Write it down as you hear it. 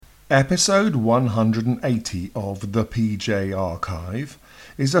Episode 180 of the PJ Archive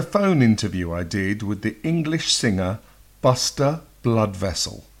is a phone interview I did with the English singer BUSTER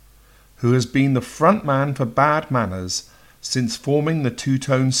BLOODVESSEL, who has been the frontman for Bad Manners since forming the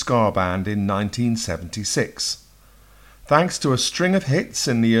two-tone ska band in 1976. Thanks to a string of hits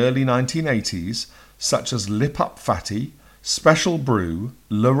in the early 1980s, such as Lip Up Fatty, Special Brew,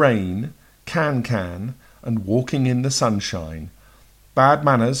 Lorraine, Can Can, and Walking in the Sunshine, Bad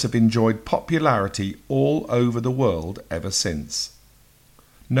Manners have enjoyed popularity all over the world ever since.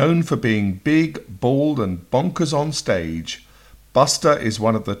 Known for being big, bold and bonkers on stage, Buster is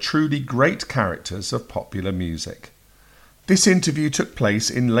one of the truly great characters of popular music. This interview took place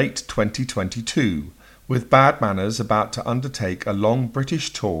in late 2022, with Bad Manners about to undertake a long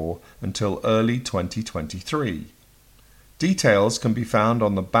British tour until early 2023. Details can be found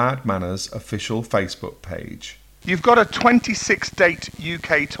on the Bad Manners official Facebook page. You've got a 26-date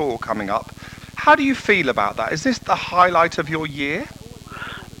UK tour coming up. How do you feel about that? Is this the highlight of your year?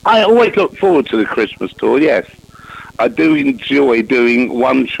 I always look forward to the Christmas tour, yes. I do enjoy doing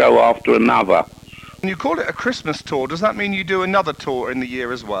one show after another. And you call it a Christmas tour. Does that mean you do another tour in the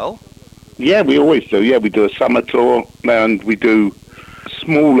year as well? Yeah, we always do. Yeah, we do a summer tour and we do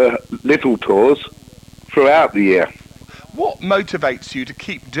smaller little tours throughout the year. What motivates you to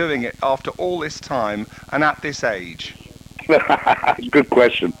keep doing it after all this time and at this age? Good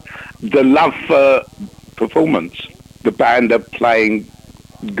question. The love for performance. The band are playing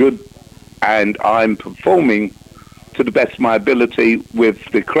good and I'm performing to the best of my ability with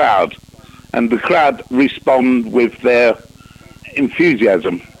the crowd. And the crowd respond with their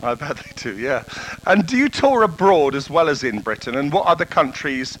enthusiasm. I bet they do, yeah. And do you tour abroad as well as in Britain? And what other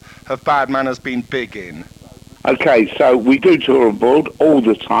countries have Bad Manners been big in? Okay, so we do tour abroad all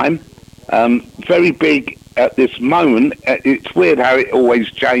the time. Very big at this moment. It's weird how it always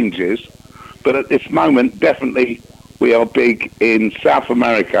changes. But at this moment, definitely we are big in South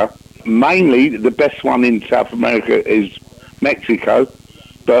America. Mainly, the best one in South America is Mexico.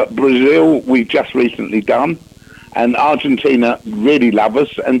 But Brazil, we've just recently done. And Argentina really love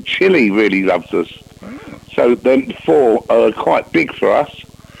us. And Chile really loves us. So the four are quite big for us.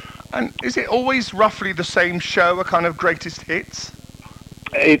 And is it always roughly the same show, a kind of greatest hits?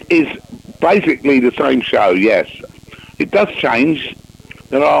 It is basically the same show, yes. It does change.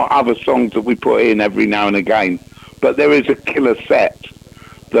 There are other songs that we put in every now and again. But there is a killer set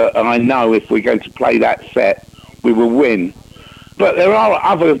that I know if we're going to play that set, we will win. But there are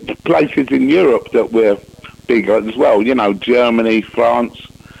other places in Europe that we're big at as well. You know, Germany, France,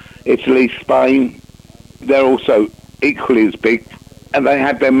 Italy, Spain. They're also equally as big. And they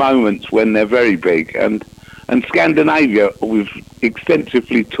have their moments when they're very big. And Scandinavia, we've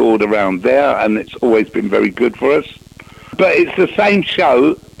extensively toured around there, and it's always been very good for us. But it's the same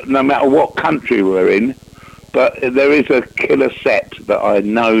show, no matter what country we're in. But there is a killer set that I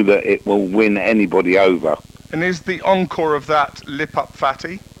know that it will win anybody over. And is the encore of that Lip Up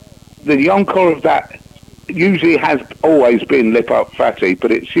Fatty? The encore of that usually has always been Lip Up Fatty,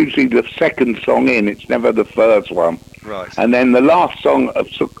 but it's usually the second song in. It's never the first one. Right. And then the last song,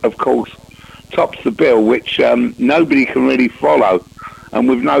 of course, tops the bill, which nobody can really follow. And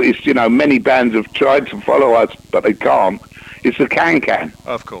we've noticed, you know, many bands have tried to follow us, but they can't. It's the Can Can.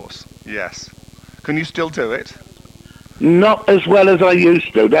 Of course, yes. Can you still do it? Not as well as I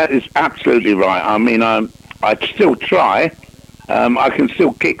used to. That is absolutely right. I mean, I'd still try. I can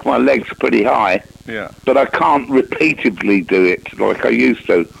still kick my legs pretty high. Yeah. But I can't repeatedly do it like I used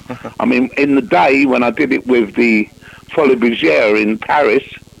to. I mean, in the day when I did it with the Folie Bergère in Paris,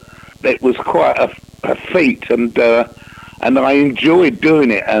 it was quite a feat, and I enjoyed doing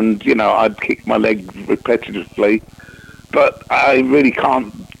it. And you know, I'd kick my leg repetitively, but I really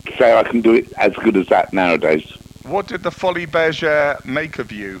can't say I can do it as good as that nowadays. What did the Folie Bergère make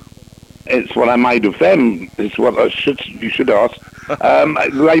of you? It's what I made of them. It's what you should ask.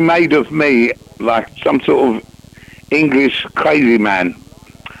 They made of me like some sort of English crazy man.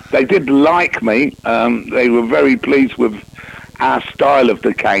 They did like me. They were very pleased with our style of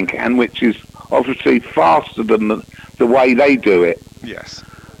the Can Can, which is obviously faster than the way they do it. Yes.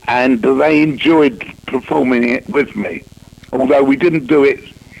 And they enjoyed performing it with me. Although we didn't do it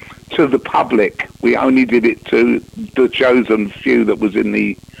to the public, we only did it to the chosen few that was in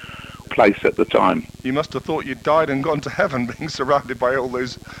the place at the time. You must have thought you'd died and gone to heaven being surrounded by all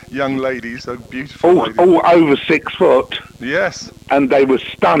those young ladies, so beautiful ladies. All over 6 foot. Yes. And they were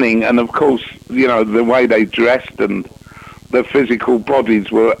stunning, and of course, you know, the way they dressed and their physical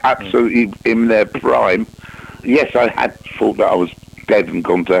bodies were absolutely in their prime. Yes, I had thought that I was dead and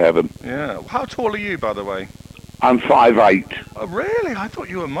gone to heaven. Yeah. How tall are you, by the way? I'm 5'8". Oh, really? I thought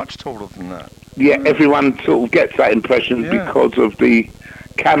you were much taller than that. Yeah, everyone sort of gets that impression because of the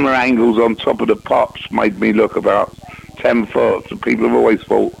camera angles on top of the pops made me look about 10 foot. So people have always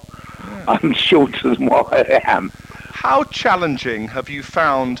thought I'm shorter than what I am. How challenging have you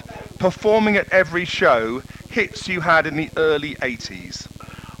found performing at every show hits you had in the early 80s?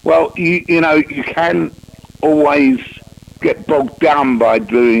 Well, you know, you can always get bogged down by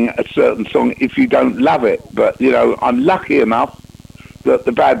doing a certain song if you don't love it. But, you know, I'm lucky enough that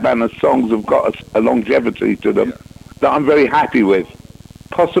the Bad Manners songs have got a longevity to them that I'm very happy with.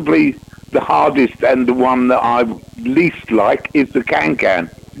 Possibly the hardest and the one that I least like is the Can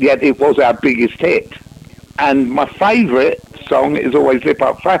Can. Yet it was our biggest hit. And my favourite song is always Lip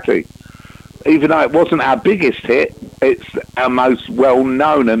Up Fatty. Even though it wasn't our biggest hit, it's our most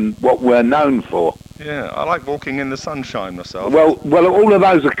well-known and what we're known for. Yeah, I like Walking in the Sunshine myself. Well, all of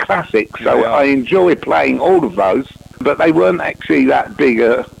those are classics, so I enjoy playing all of those, but they weren't actually that big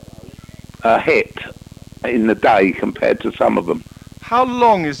a hit in the day compared to some of them. How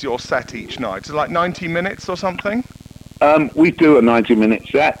long is your set each night? Is it like 90 minutes or something? We do a 90-minute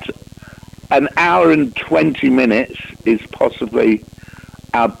set. An hour and 20 minutes is possibly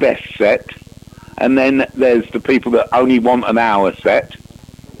our best set. And then there's the people that only want an hour set.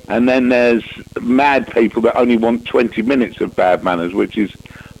 And then there's mad people that only want 20 minutes of Bad Manners, which is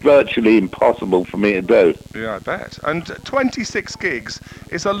virtually impossible for me to do. Yeah, I bet. And 26 gigs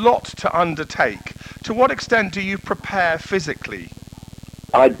is a lot to undertake. To what extent do you prepare physically?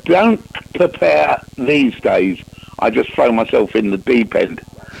 I don't prepare these days. I just throw myself in the deep end.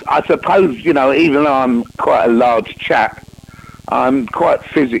 I suppose, you know, even though I'm quite a large chap, I'm quite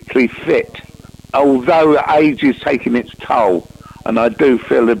physically fit. Although age is taking its toll, and I do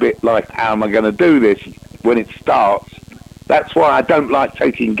feel a bit like, how am I going to do this when it starts? That's why I don't like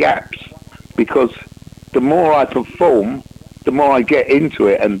taking gaps, because the more I perform, the more I get into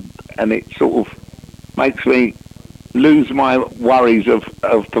it, and it sort of makes me lose my worries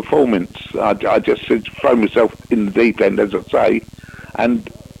of performance. I just throw myself in the deep end, as I say, and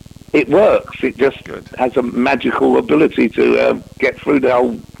it works. It just has a magical ability to get through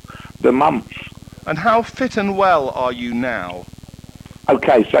the month. And how fit and well are you now?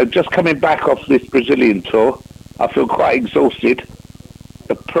 Okay, so just coming back off this Brazilian tour, I feel quite exhausted.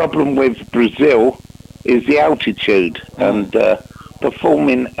 The problem with Brazil is the altitude and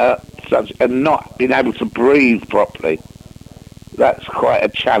performing at such and not being able to breathe properly. That's quite a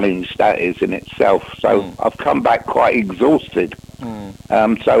challenge, that is, in itself. So I've come back quite exhausted.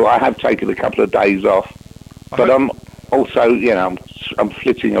 So I have taken a couple of days off. But I'm also, you know, I'm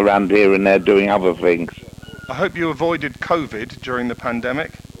flitting around here and there doing other things. I hope you avoided COVID during the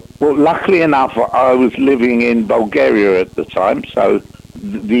pandemic. Well, luckily enough, I was living in Bulgaria at the time, so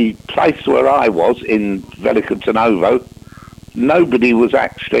the place where I was, in Velika Tanovo, nobody was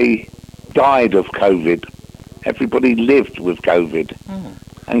actually died of COVID. Everybody lived with COVID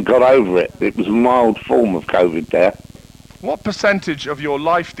and got over it. It was a mild form of COVID there. What percentage of your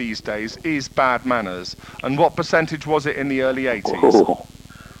life these days is Bad Manners, and what percentage was it in the early 80s? Oh.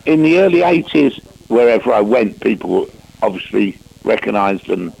 In the early 80s, wherever I went, people obviously recognised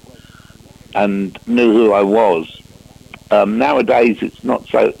and knew who I was. Nowadays, it's not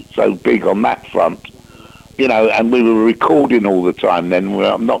so big on that front, you know. And we were recording all the time then.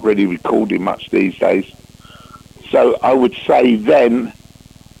 I'm not really recording much these days. So I would say then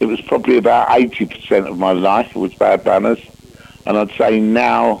it was probably about 80% of my life was Bad Manners, and I'd say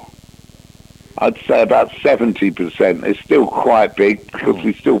now I'd say about 70%. It's still quite big because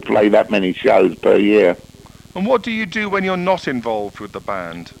we still play that many shows per year. And what do you do when you're not involved with the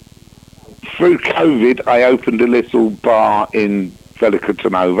band? Through COVID, I opened a little bar in Velika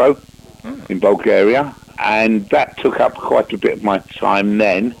Tanovo in Bulgaria, and that took up quite a bit of my time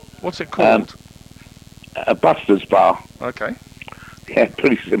then. What's it called? A Buster's bar. Okay. Yeah,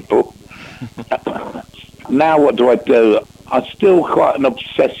 pretty simple. Now what do? I'm still quite an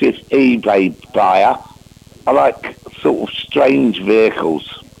obsessive eBay buyer. I like sort of strange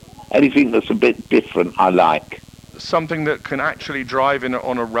vehicles. Anything that's a bit different, I like. Something that can actually drive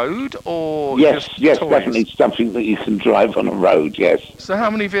on a road, or yes, just toys? Definitely something that you can drive on a road. Yes. So how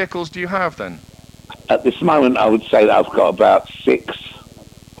many vehicles do you have then? At this moment, I would say that I've got about 6.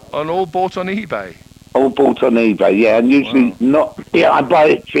 And all bought on eBay? All bought on eBay, yeah, and usually not. Yeah, I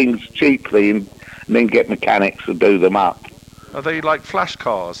buy things cheaply and then get mechanics to do them up. Are they like flash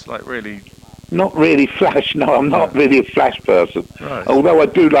cars, like really? Not really flash. No, I'm not really a flash person. Right. Although I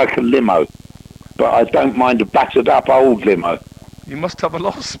do like a limo, but I don't mind a battered up old limo. You must have a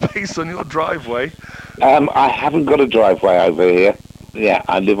lot of space on your driveway. I haven't got a driveway over here. Yeah,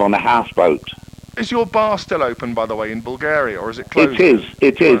 I live on a houseboat. Is your bar still open, by the way, in Bulgaria, or is it closed?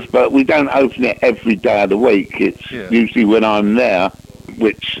 It is, but we don't open it every day of the week. It's usually when I'm there,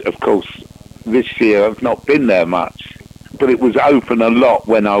 which, of course, this year I've not been there much. But it was open a lot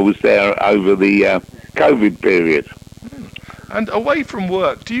when I was there over the COVID period. And away from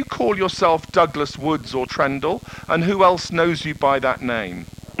work, do you call yourself Douglas Woods or Trendle? And who else knows you by that name?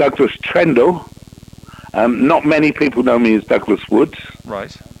 Douglas Trendle. Not many people know me as Douglas Woods.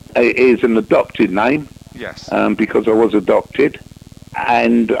 Right. It is an adopted name. Yes. Because I was adopted.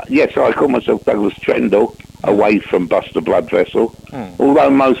 And yes, I call myself Douglas Trendle, away from Buster Bloodvessel. Although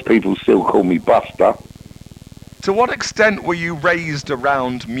most people still call me Buster. To what extent were you raised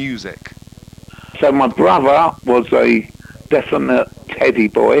around music? So my brother was a definite Teddy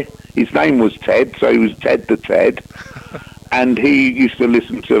boy. His name was Ted, so he was Ted the Ted. And he used to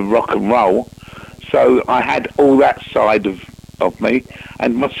listen to rock and roll. So I had all that side of me.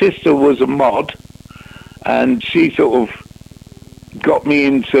 And my sister was a mod, and she sort of got me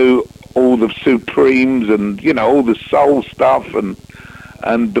into all the Supremes and, you know, all the soul stuff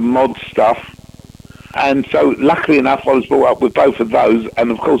and the mod stuff. And so luckily enough I was brought up with both of those,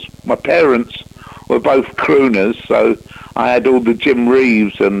 and of course my parents were both crooners, so I had all the Jim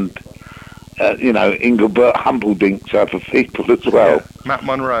Reeves and Engelbert Humperdinck type of people as well. Yeah. Matt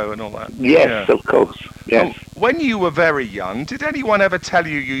Monro and all that. Yes, of course. Yes. When you were very young, did anyone ever tell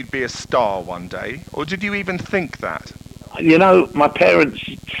you you'd be a star one day, or did you even think that? You know, my parents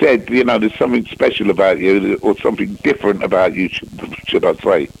said, you know, there's something special about you, or something different about you, should I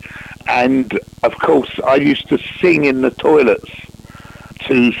say. And, of course, I used to sing in the toilets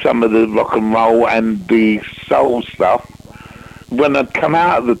to some of the rock and roll and the soul stuff. When I'd come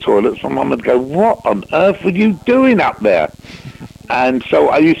out of the toilets, my mum would go, "What on earth were you doing up there?" And so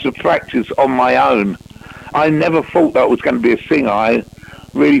I used to practice on my own. I never thought that I was going to be a singer. I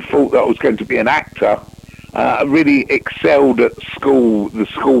really thought that I was going to be an actor. I really excelled at school, the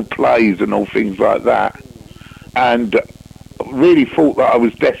school plays and all things like that. And really thought that I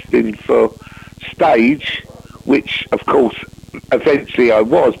was destined for stage, which, of course, eventually I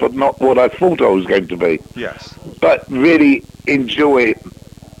was, but not what I thought I was going to be. Yes. But really enjoy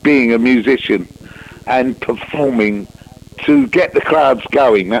being a musician and performing to get the crowds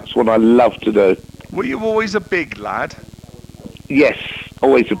going. That's what I love to do. Were you always a big lad? Yes,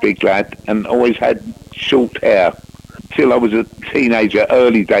 always a big lad, and always had short hair. Till I was a teenager,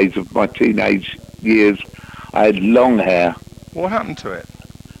 early days of my teenage years, I had long hair. What happened to it?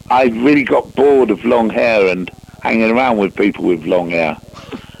 I really got bored of long hair and hanging around with people with long hair.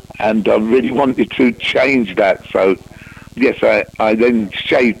 And I really wanted to change that. So, yes, I then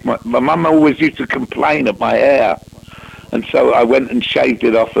shaved. My mum always used to complain of my hair. And so I went and shaved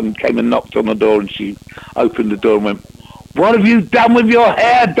it off and came and knocked on the door, and she opened the door and went, "What have you done with your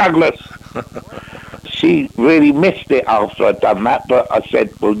hair, Douglas?" She really missed it after I'd done that, but I said,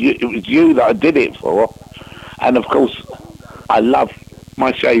 "Well, it was you that I did it for." And, of course, I love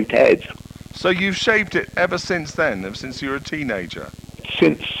my shaved head. So you've shaved it ever since then, ever since you were a teenager?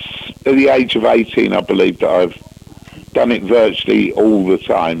 Since the age of 18, I believe that I've done it virtually all the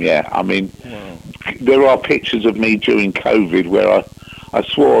time, yeah. I mean, wow. There are pictures of me during COVID where I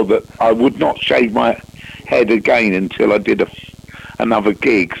swore that I would not shave my head again until I did another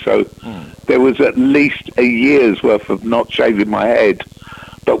gig. So there was at least a year's worth of not shaving my head.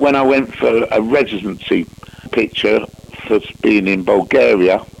 But when I went for a residency picture for being in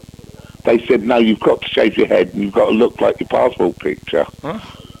Bulgaria, they said, "No, you've got to shave your head and you've got to look like your passport picture." Huh?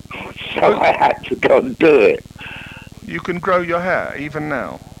 So I had to go and do it. You can grow your hair even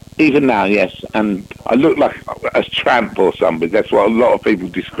now? Even now, yes. And I look like a tramp or something. That's what a lot of people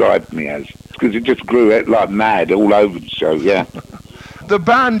described me as. Because it just grew it like mad all over the show, yeah. The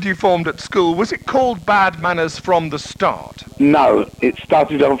band you formed at school, was it called Bad Manners from the start? No, it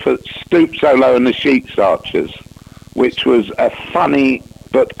started off at Stoop Solo and the Sheets Archers, which was a funny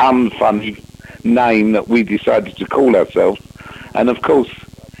but unfunny name that we decided to call ourselves. And of course,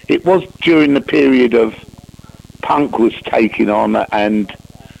 it was during the period of punk was taking on, and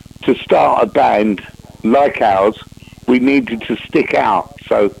to start a band like ours, we needed to stick out.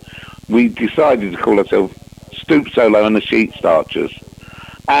 So we decided to call ourselves Stoop Solo and the Sheets Archers.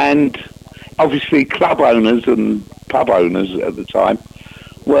 And obviously club owners and pub owners at the time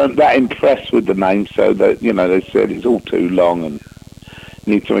weren't that impressed with the name, so that, you know, they said it's all too long and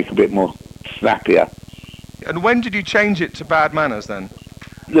need to make a bit more snappier. And when did you change it to Bad Manners then?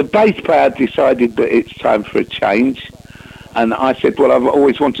 The bass player decided that it's time for a change, and I said, well, I've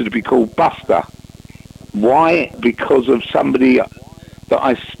always wanted to be called Buster. Why? Because of somebody that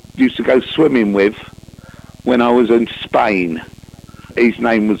I used to go swimming with when I was in Spain. His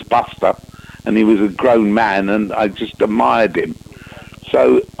name was Buster, and he was a grown man, and I just admired him.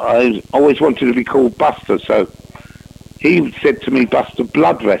 So I always wanted to be called Buster. So he said to me, Buster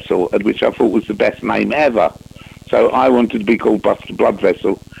Bloodvessel, which I thought was the best name ever. So I wanted to be called Buster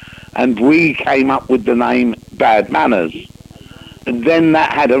Bloodvessel. And we came up with the name Bad Manners. And then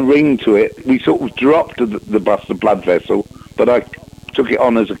that had a ring to it. We sort of dropped the Buster Bloodvessel, but I took it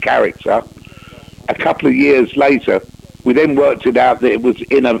on as a character. A couple of years later, we then worked it out that it was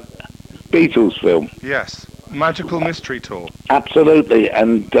in a Beatles film. Yes, Magical Mystery Tour. Absolutely,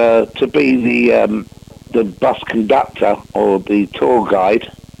 and to be the bus conductor or the tour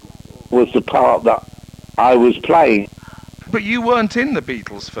guide was the part that I was playing. But you weren't in the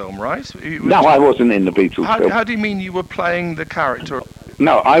Beatles film, right? No, I wasn't in the Beatles film. How do you mean you were playing the character?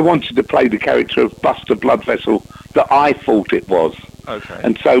 No, I wanted to play the character of Buster Bloodvessel that I thought it was. Okay.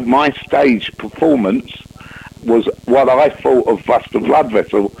 And so my stage performance was what I thought of Buster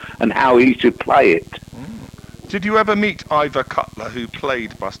Bloodvessel and how he should play it. Did you ever meet Ivor Cutler, who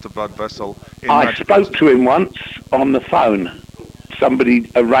played Buster Bloodvessel in I spoke to him once on the phone. Somebody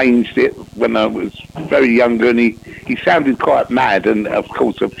arranged it when I was very younger, and he sounded quite mad. And of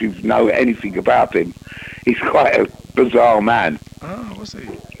course, if you know anything about him, he's quite a bizarre man. Oh, was he?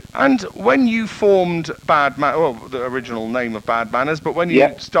 And when you formed Bad Manners, well, the original name of Bad Manners, but when you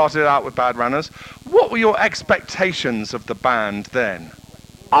started out with Bad Manners, what were your expectations of the band then?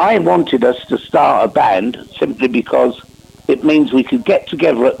 I wanted us to start a band simply because it means we could get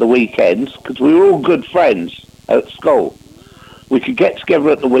together at the weekends, because we were all good friends at school. We could get together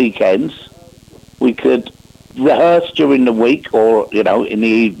at the weekends, we could rehearse during the week or, in the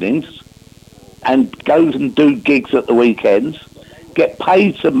evenings, and go and do gigs at the weekends, get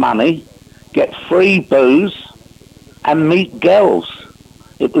paid some money, get free booze, and meet girls.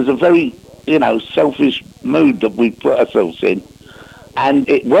 It was a very, selfish mood that we put ourselves in, and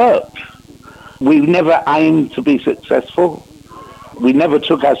it worked. We never aimed to be successful. We never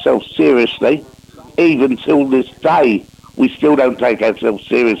took ourselves seriously. Even till this day, we still don't take ourselves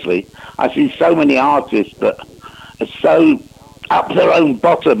seriously. I see so many artists that are so up their own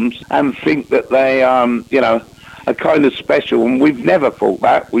bottoms and think that they, are kind of special, and we've never thought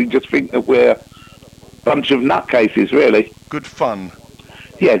that. We just think that we're a bunch of nutcases, really. Good fun.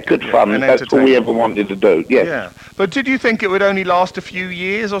 Yeah, good fun. And that's all we ever wanted to do, yes. Yeah. But did you think it would only last a few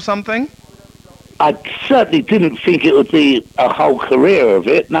years or something? I certainly didn't think it would be a whole career of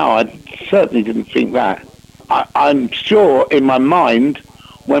it. No, I certainly didn't think that. I'm sure in my mind,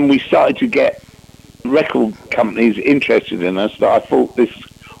 when we started to get record companies interested in us, that I thought this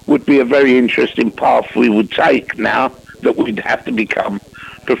would be a very interesting path we would take now that we'd have to become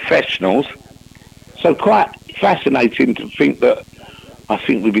professionals. So quite fascinating to think that I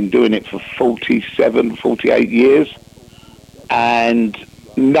think we've been doing it for 47, 48 years. And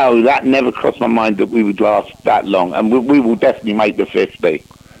no, that never crossed my mind that we would last that long. And we will definitely make the 50.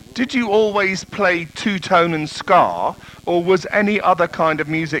 Did you always play two-tone and ska, or was any other kind of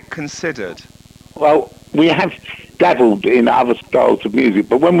music considered? Well, we have dabbled in other styles of music,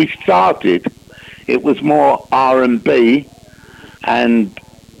 but when we started, it was more R&B and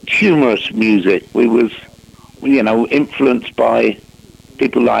humorous music. We was, influenced by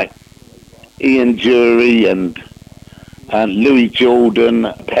people like Ian Dury and Louis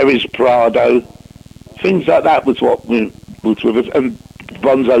Jordan, Perez Prado, things like that was what was with us, and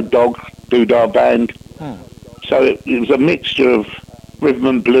Bonzo Dog, Doodah Band. So it was a mixture of rhythm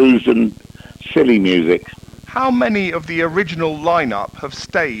and blues and silly music. How many of the original lineup have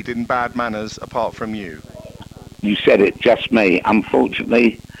stayed in Bad Manners apart from you? You said it, just me.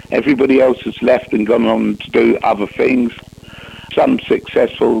 Unfortunately, everybody else has left and gone on to do other things. Some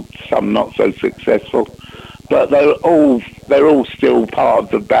successful, some not so successful. But they're all still part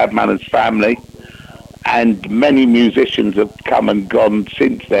of the Bad Manners family. And many musicians have come and gone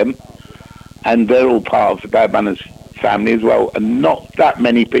since then, and they're all part of the Bad Manners family as well. And not that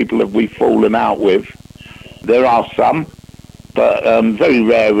many people have we fallen out with. There are some, but very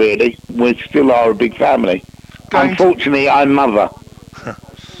rare, really. We still are a big family. Unfortunately, I'm mother.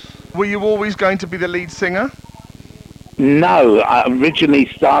 Were you always going to be the lead singer? No, I originally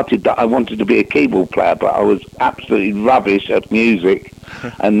started that I wanted to be a keyboard player, but I was absolutely rubbish at music,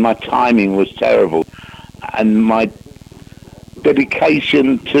 and my timing was terrible. And my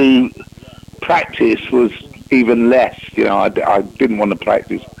dedication to practice was even less. I didn't want to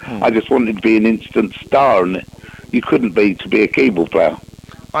practice. I just wanted to be an instant star, and you couldn't be to be a keyboard player.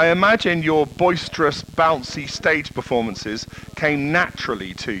 I imagine your boisterous, bouncy stage performances came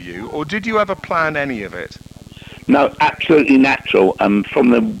naturally to you, or did you ever plan any of it? No, absolutely natural. And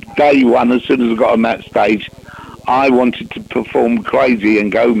from the day one, as soon as I got on that stage, I wanted to perform crazy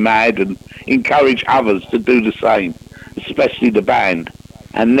and go mad and encourage others to do the same, especially the band,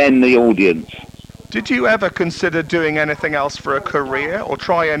 and then the audience. Did you ever consider doing anything else for a career or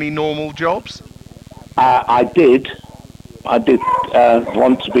try any normal jobs? I did. I did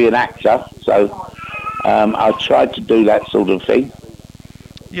want to be an actor, so I tried to do that sort of thing.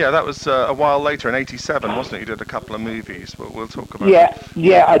 Yeah, that was a while later, in '87, wasn't it? You did a couple of movies, but we'll talk about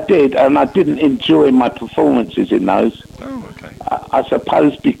Yeah, I did, and I didn't enjoy my performances in those. Oh, okay. I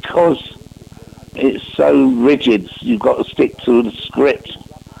suppose because it's so rigid, you've got to stick to the script,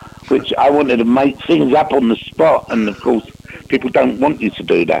 which I wanted to make things up on the spot, and of course, people don't want you to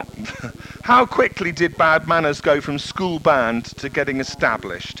do that. How quickly did Bad Manners go from school band to getting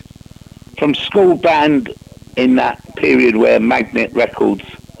established? From school band, in that period where Magnet Records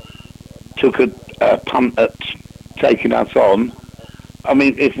took a punt at taking us on, I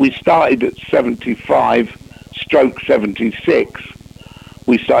mean, if we started at 75/76,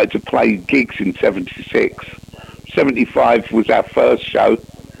 we started to play gigs in 76. 75 was our first show,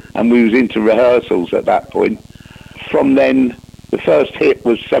 and we was into rehearsals at that point. From then, the first hit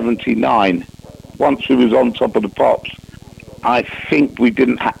was 79. Once we was on Top of the Pops, I think we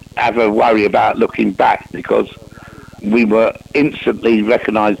didn't have a worry about looking back, because we were instantly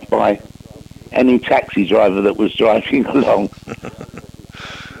recognised by any taxi driver that was driving along.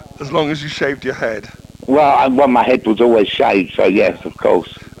 As long as you shaved your head. Well, my head was always shaved, so yes, of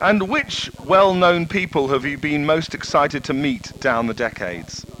course. And which well-known people have you been most excited to meet down the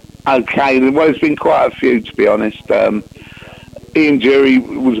decades? Okay, there's been quite a few, to be honest. Ian Jury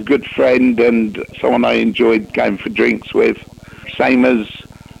was a good friend and someone I enjoyed going for drinks with. Same as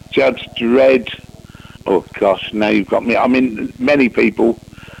Judge Dredd. Oh gosh, now you've got me. I mean, many people.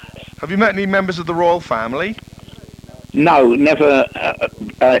 Have you met any members of the royal family? No, never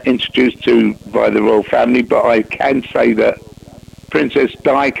introduced to by the royal family, but I can say that Princess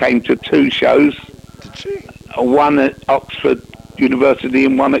Di came to 2 shows. Did she? One at Oxford University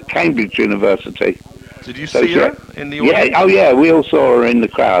and one at Cambridge University. Did you see her in the audience? Yeah, oh yeah, we all saw her in the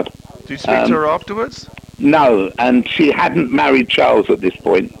crowd. Did you speak to her afterwards? No, and she hadn't married Charles at this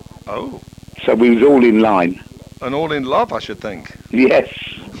point. Oh. So we was all in line. And all in love, I should think. Yes,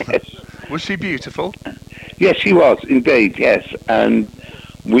 yes. Was she beautiful? Yes, she was, indeed, yes. And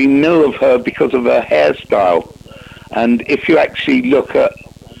we knew of her because of her hairstyle. And if you actually look at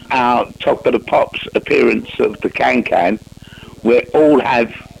our Top of the Pops appearance of the Can-Can, we all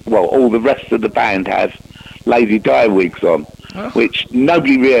have, well, all the rest of the band have Lady Di wigs on, which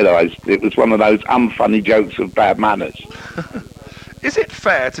nobody realised. It was one of those unfunny jokes of Bad Manners. Is it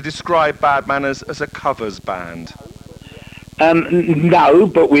fair to describe Bad Manners as a covers band? No,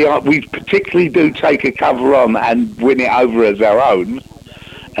 but we particularly do take a cover on and win it over as our own.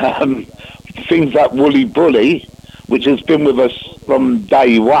 Things like Woolly Bully, which has been with us from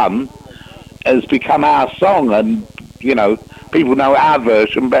day one, has become our song, and, you know, people know our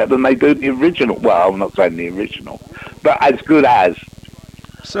version better than they do the original. Well, I'm not saying the original, but as good as.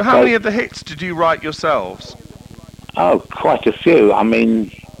 So how many of the hits did you write yourselves? Oh, quite a few. I mean,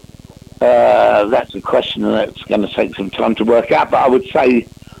 that's a question that's going to take some time to work out, but I would say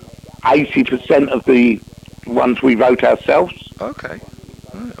 80% of the ones we wrote ourselves. Okay.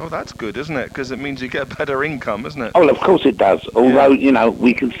 Oh, that's good, isn't it? Because it means you get better income, isn't it? Oh, of course it does. Although, you know,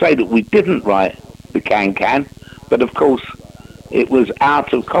 we can say that we didn't write the Can-Can, but of course it was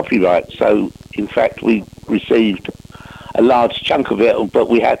out of copyright. So, in fact, we received a large chunk of it, but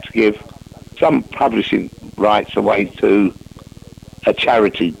we had to give some publishing rights away to a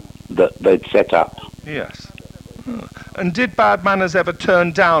charity that they'd set up. Yes. And did Bad Manners ever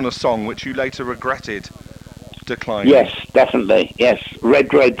turn down a song which you later regretted declining? Yes, definitely. Yes.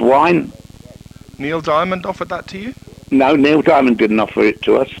 Red Wine. Neil Diamond offered that to you? No, Neil Diamond didn't offer it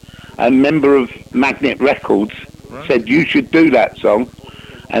to us. A member of Magnet Records said you should do that song,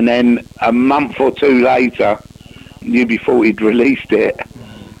 and then a month or 2 later, UB40 released it,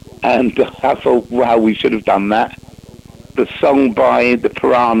 and I thought, wow, we should have done that. The song by the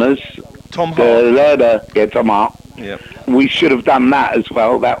Piranhas, Tom Hart. Tom Hart. Yeah. We should have done that as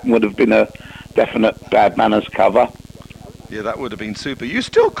well. That would have been a definite Bad Manners cover. Yeah, that would have been super. You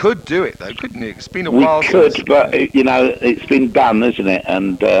still could do it, though, couldn't you? It's been a while. We could, but, you know, it's been done, isn't it?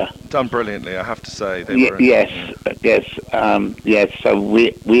 And done brilliantly, I have to say. Yes. So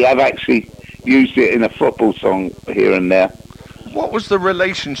we have actually used it in a football song here and there. What was the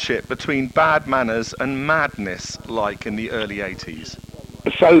relationship between Bad Manners and Madness like in the early 80s?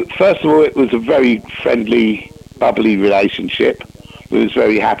 So, first of all, it was a very friendly, bubbly relationship. We was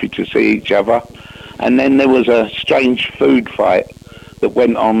very happy to see each other. And then there was a strange food fight that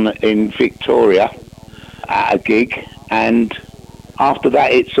went on in Victoria at a gig. And after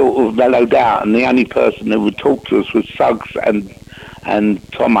that it sort of mellowed out, and the only person who would talk to us was Suggs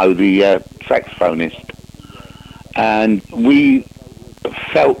and Tomo, the saxophonist. And we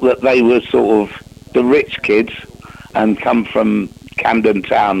felt that they were sort of the rich kids and come from Camden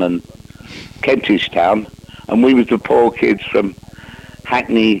Town and Kentish Town, and we was the poor kids from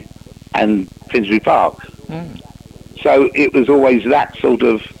Hackney and Finsbury Park. So it was always that sort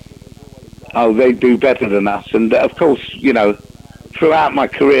of, oh, they do better than us. And of course, you know, throughout my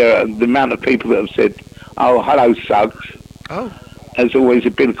career, the amount of people that have said, oh, hello, Suggs, has always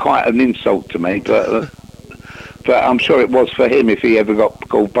been quite an insult to me. But I'm sure it was for him if he ever got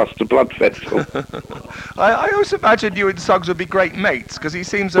called Buster BLOODVESSEL. I also imagine you and Suggs would be great mates, because he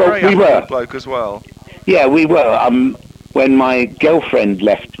seems a very affable bloke as well. Yeah, we were. When my girlfriend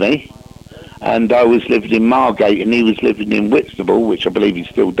left me, and I was living in Margate and he was living in Whitstable, which I believe he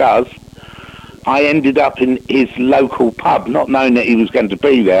still does, I ended up in his local pub, not knowing that he was going to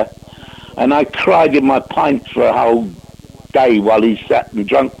be there, and I cried in my pint for a whole day while he sat and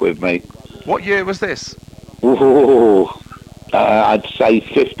drunk with me. What year was this? I'd say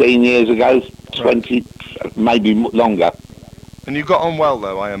 15 years ago, 20, maybe longer. And you got on well,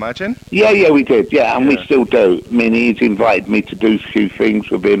 though, I imagine? Yeah, we did, and we still do. I mean, he's invited me to do a few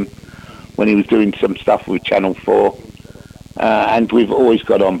things with him when he was doing some stuff with Channel 4, and we've always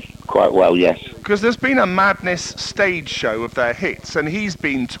got on quite well, yes. Because there's been a Madness stage show of their hits, and he's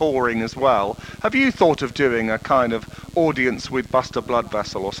been touring as well. Have you thought of doing a kind of audience with Buster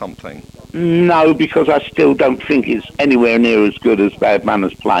BLOODVESSEL or something? No, because I still don't think it's anywhere near as good as Bad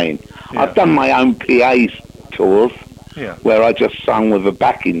Manners playing. Yeah. I've done my own PA tours, where I just sung with a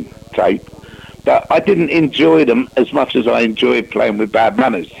backing tape, but I didn't enjoy them as much as I enjoyed playing with Bad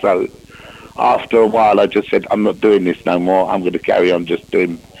Manners. So after a while I just said, I'm not doing this no more, I'm going to carry on just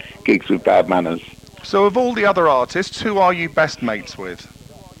doing gigs with Bad Manners. So of all the other artists, who are you best mates with?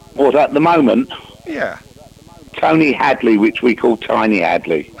 What, at the moment? Yeah. Tony Hadley, which we call Tiny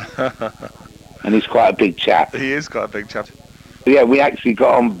Hadley. And he's quite a big chap. He is quite a big chap. Yeah, we actually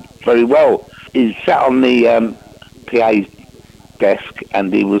got on very well. He sat on the PA desk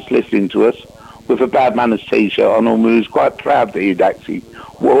and he was listening to us with a Bad Manners t-shirt on, and we was quite proud that he'd actually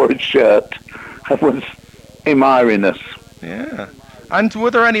wore a shirt and was admiring us. Yeah. And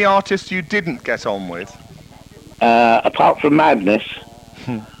were there any artists you didn't get on with? Apart from Madness,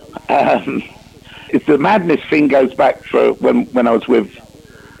 if the Madness thing goes back for when I was with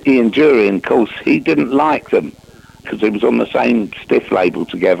Ian Dury, of course, he didn't like them because he was on the same Stiff label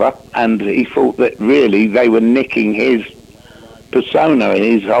together, and he thought that really they were nicking his persona and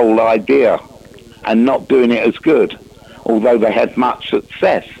his whole idea and not doing it as good, although they had much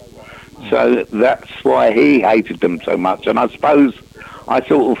success. So that's why he hated them so much. And I suppose I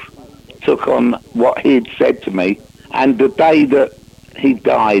sort of took on what he'd said to me. And the day that he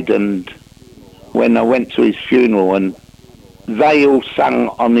died, and when I went to his funeral, and they all sang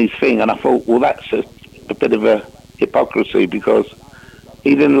on his thing, and I thought, well, that's a bit of a hypocrisy, because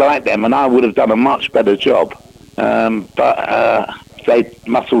he didn't like them and I would have done a much better job. But they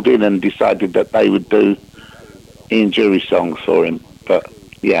muscled in and decided that they would do Ian Dury songs for him. But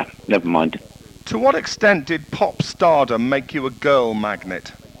yeah, never mind. To what extent did pop stardom make you a girl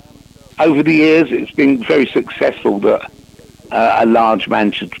magnet? Over the years, it's been very successful that a large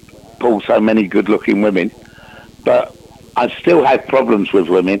man should pull so many good-looking women. But I still have problems with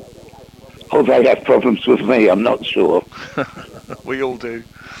women. Or they have problems with me, I'm not sure. We all do.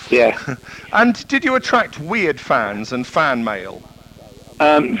 Yeah. And did you attract weird fans and fan mail?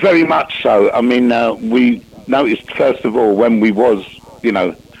 Very much so. I mean, we noticed, first of all, when we was,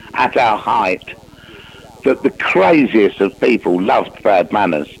 at our height, that the craziest of people loved Bad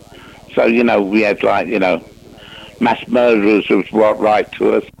Manners. So, we had mass murderers who write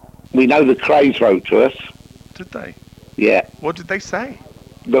to us. We know the Craze wrote to us. Did they? Yeah. What did they say?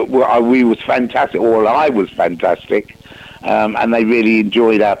 That we was fantastic, or I was fantastic, and they really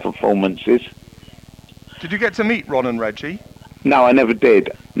enjoyed our performances. Did you get to meet Ron and Reggie? No, I never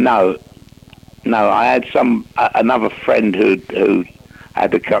did. No, I had another friend who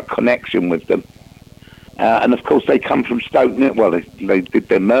had a connection with them, and of course they come from Stoke Newington. Well, they did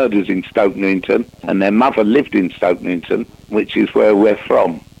their murders in Stoke Newington, and their mother lived in Stoke Newington, which is where we're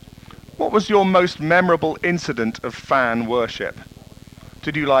from. What was your most memorable incident of fan worship?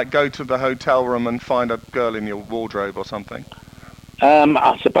 Did you go to the hotel room and find a girl in your wardrobe or something?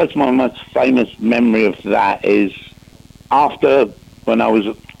 I suppose my most famous memory of that is after when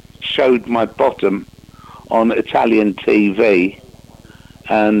I showed my bottom on Italian TV,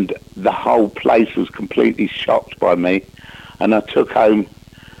 and the whole place was completely shocked by me, and I took home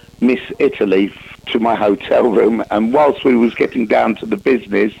Miss Italy to my hotel room, and whilst we was getting down to the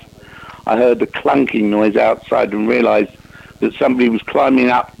business, I heard a clunking noise outside and realised that somebody was climbing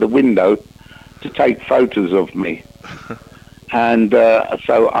up the window to take photos of me. And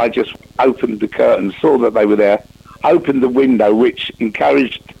so I just opened the curtain, saw that they were there, opened the window, which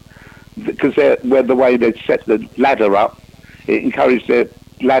encouraged, because where the way they'd set the ladder up, it encouraged the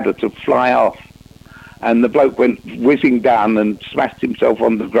ladder to fly off. And the bloke went whizzing down and smashed himself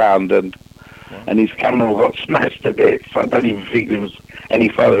on the ground, and his camera got smashed a bit, so I don't even think there was any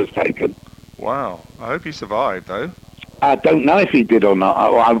photos taken. Wow. I hope he survived, though. I don't know if he did or not.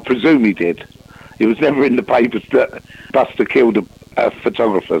 I presume he did. It was never in the papers that Buster killed a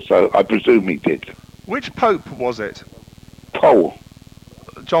photographer, so I presume he did. Which pope was it? Paul.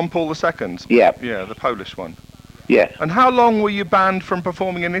 John Paul II? Yeah. Yeah, the Polish one. Yeah. And how long were you banned from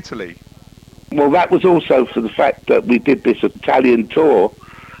performing in Italy? Well, that was also for the fact that we did this Italian tour,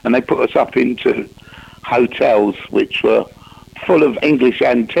 and they put us up into hotels which were full of English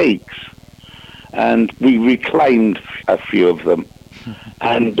antiques, and we reclaimed a few of them.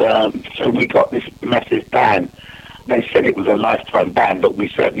 And so we got this massive ban. They said it was a lifetime ban, but we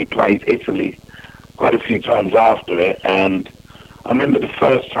certainly played Italy quite a few times after it. And I remember the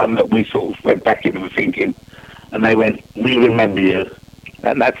first time that we sort of went back into the thinking, and they went, "We remember you."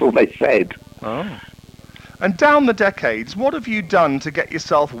 And that's all they said. Oh. And down the decades, what have you done to get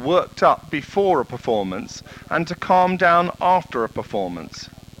yourself worked up before a performance and to calm down after a performance?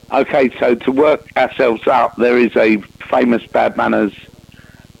 Okay, so to work ourselves up, there is a famous Bad Manners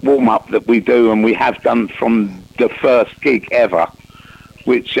warm-up that we do, and we have done from the first gig ever,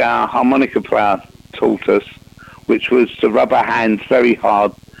 which our harmonica player taught us, which was to rub our hands very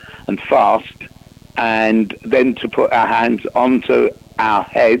hard and fast, and then to put our hands onto our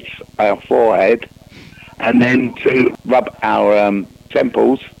heads, our forehead, and then to rub our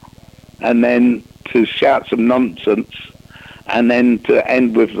temples, and then to shout some nonsense, and then to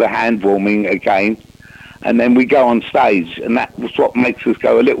end with the hand warming again. And then we go on stage, and that was what makes us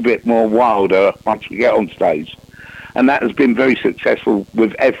go a little bit more wilder once we get on stage. And that has been very successful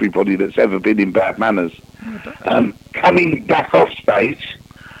with everybody that's ever been in Bad Manners. Coming back off stage,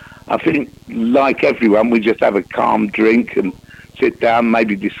 I think, like everyone, we just have a calm drink and sit down,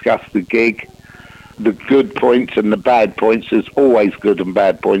 maybe discuss the gig, the good points and the bad points. There's always good and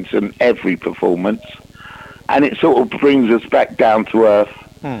bad points in every performance. And it sort of brings us back down to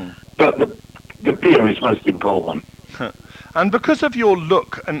earth. But the beer is most important. And because of your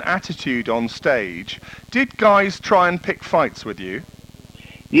look and attitude on stage, did guys try and pick fights with you?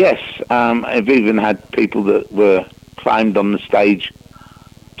 Yes, I've even had people that were climbed on the stage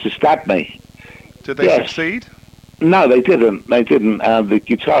to stab me. Did they succeed? No, they didn't. They didn't. The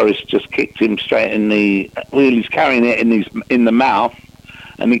guitarist just kicked him straight in the... Well, he's carrying it in the mouth,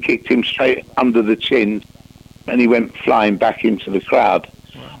 and he kicked him straight under the chin, and he went flying back into the crowd.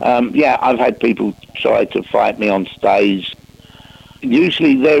 Yeah, I've had people try to fight me on stage.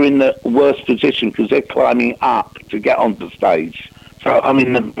 Usually they're in the worst position because they're climbing up to get onto stage. So I'm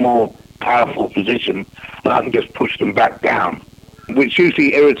in the more powerful position, and I can just push them back down, which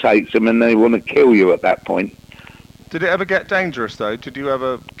usually irritates them, and they want to kill you at that point. Did it ever get dangerous, though? Did you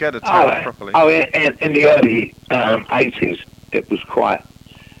ever get attacked properly? In the early 80s, it was quite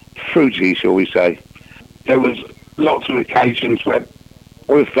fruity, shall we say. There was lots of occasions where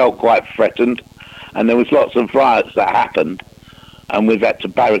we felt quite threatened, and there was lots of riots that happened, and we've had to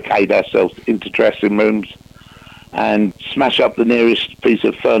barricade ourselves into dressing rooms and smash up the nearest piece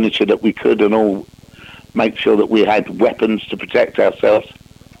of furniture that we could, and all make sure that we had weapons to protect ourselves.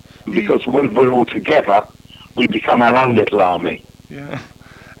 Because when we're all together, we become our own little army. Yeah,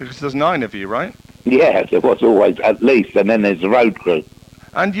 because there's 9 of you, right? Yeah, there was always at least, and then there's the road crew.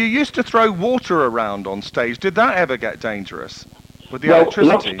 And you used to throw water around on stage. Did that ever get dangerous with the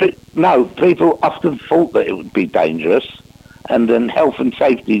electricity? No, people often thought that it would be dangerous, and then health and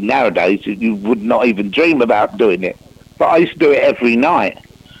safety nowadays, you would not even dream about doing it. But I used to do it every night,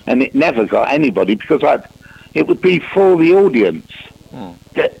 and it never got anybody, because it would be for the audience.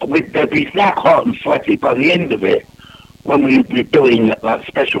 They'd be that hot and sweaty by the end of it, when we were doing that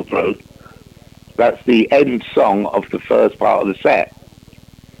special crew. That's the end song of the first part of the set.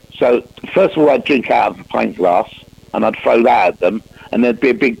 So, first of all, I'd drink out of a pint glass, and I'd throw that at them, and there'd be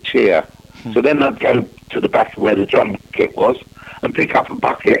a big cheer. So then I'd go to the back of where the drum kit was, and pick up a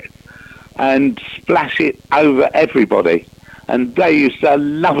bucket, and splash it over everybody. And they used to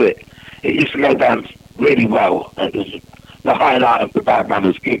love it. It used to go down really well. It was the highlight of the Bad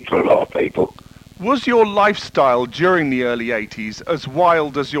Manners gig for a lot of people. Was your lifestyle during the early 80s as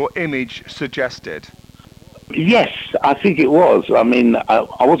wild as your image suggested? Yes, I think it was. I mean,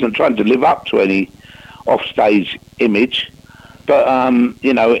 I wasn't trying to live up to any offstage image. But,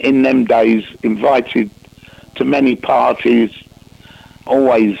 in them days, invited to many parties,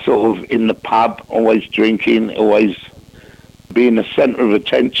 always sort of in the pub, always drinking, always being the centre of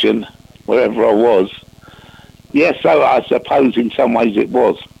attention wherever I was. Yes, so I suppose in some ways it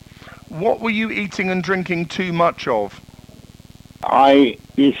was. What were you eating and drinking too much of? I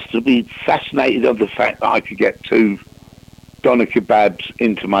used to be fascinated of the fact that I could get 2 doner kebabs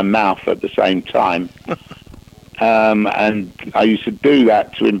into my mouth at the same time. And I used to do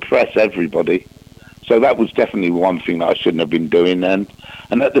that to impress everybody. So that was definitely one thing that I shouldn't have been doing. And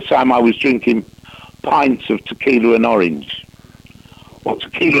at the time I was drinking pints of tequila and orange, or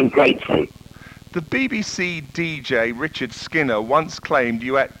tequila and grapefruit. The BBC DJ Richard Skinner once claimed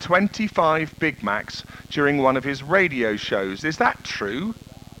you ate 25 Big Macs during one of his radio shows. Is that true?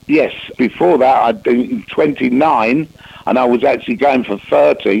 Yes, before that I'd been 29 and I was actually going for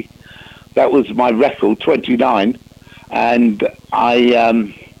 30. That was my record, 29. And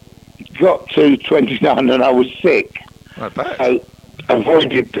I got to 29 and I was sick. I bet. So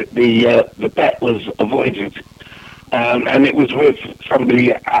avoided the bet was avoided. And it was with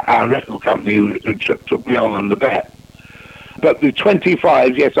somebody at our record company who took me on the bet. But the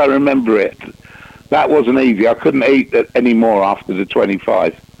 25, yes, I remember it. That wasn't easy. I couldn't eat any more after the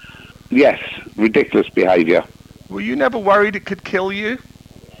 25. Yes, ridiculous behaviour. Were you never worried it could kill you?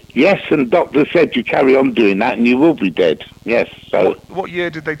 Yes, and doctor said you carry on doing that and you will be dead. Yes. So. What year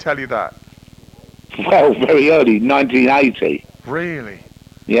did they tell you that? Well, very early, 1980. Really?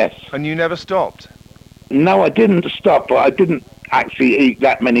 Yes. And you never stopped? No, I didn't stop, but I didn't actually eat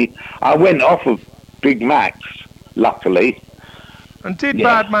that many. I went off of Big Macs, luckily. And did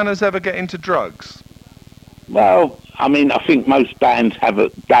Bad Manners ever get into drugs? Well, I mean, I think most bands have a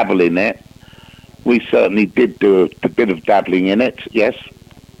dabble in it. We certainly did do a bit of dabbling in it, yes.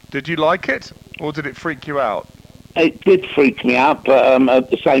 Did you like it, or did it freak you out? It did freak me out, but at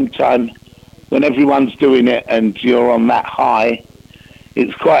the same time, when everyone's doing it and you're on that high,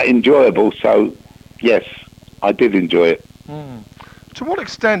 it's quite enjoyable, so... Yes, I did enjoy it. To what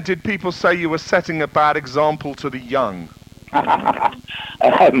extent did people say you were setting a bad example to the young?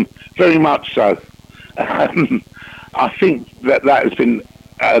 Very much so. I think that has been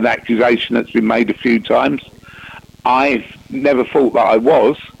an accusation that's been made a few times. I've never thought that I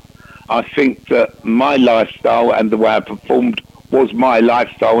was. I think that my lifestyle and the way I performed was my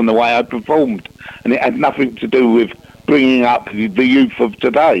lifestyle and the way I performed. And it had nothing to do with bringing up the youth of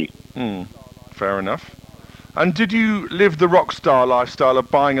today. Fair enough. And did you live the rock star lifestyle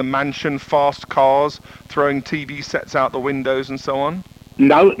of buying a mansion, fast cars, throwing TV sets out the windows and so on?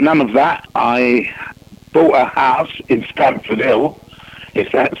 No, none of that. I bought a house in Stamford Hill,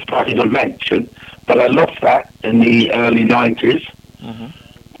 if that's part of the mansion, but I lost that in the early 90s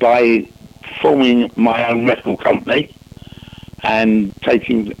by forming my own record company and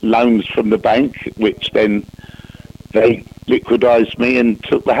taking loans from the bank, which then they liquidised me and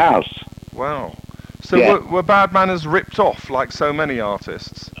took the house. Wow. So were Bad Manners ripped off like so many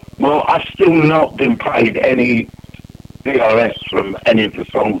artists? Well, I've still not been paid any DRS from any of the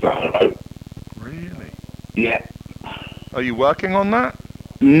songs that I wrote. Really? Yeah. Are you working on that?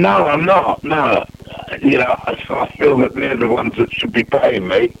 No, I'm not, no. I feel that they're the ones that should be paying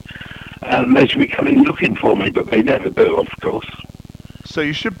me, and they should be coming looking for me, but they never do, of course. So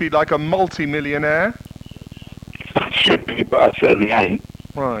you should be like a multi-millionaire? I should be, but I certainly ain't.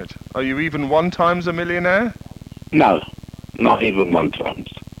 Right. Are you even 1 times a millionaire? No, not even 1 times.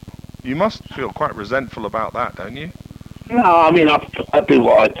 You must feel quite resentful about that, don't you? No, I mean, I do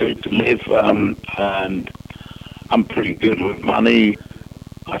what I do to live, and I'm pretty good with money.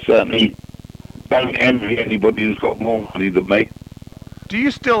 I certainly don't envy anybody who's got more money than me. Do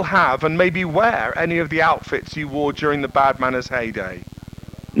you still have, and maybe wear, any of the outfits you wore during the Bad Manners heyday?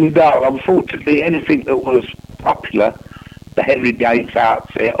 No, unfortunately, anything that was popular, the Henry Gates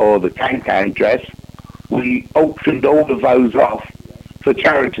outfit or the Can-Can dress, we auctioned all of those off for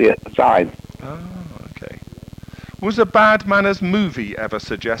charity at the time. Oh, okay. Was a Bad Manners movie ever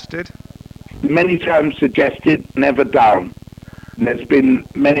suggested? Many times suggested, never done. There's been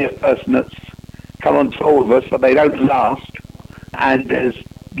many a person that's come on tour with us, but they don't last. And there's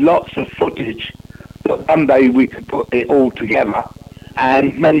lots of footage that one day we could put it all together.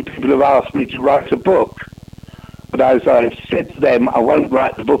 And many people have asked me to write a book. But as I've said to them, I won't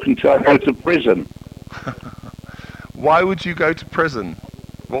write the book until I go to prison. Why would you go to prison?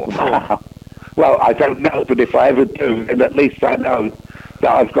 What for? Well, I don't know, but if I ever do, then at least I know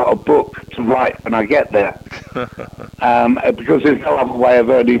that I've got a book to write when I get there. Because there's no other way of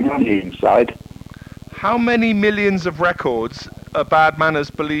earning money inside. How many millions of records are Bad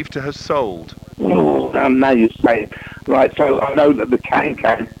Manners believed to have sold? Oh, now you say it. Right, so I know that the Can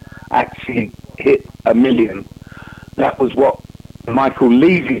actually hit 1 million. That was what Michael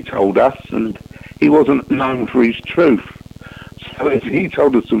Levy told us, and he wasn't known for his truth. So if he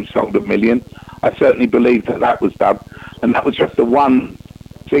told us we sold 1 million, I certainly believe that that was done. And that was just the one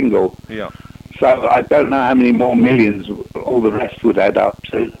single. Yeah. So I don't know how many more millions all the rest would add up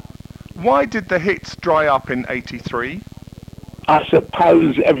to. Why did the hits dry up in 83? I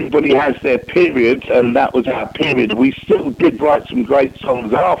suppose everybody has their periods, and that was our period. We still did write some great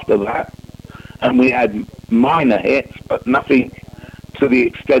songs after that, and we had minor hits, but nothing to the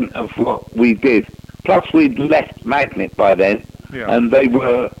extent of what we did. Plus, we'd left Magnet by then, and they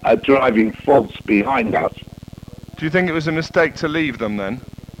were a driving force behind us. Do you think it was a mistake to leave them then?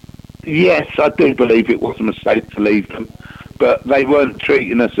 Yes, I do believe it was a mistake to leave them, but they weren't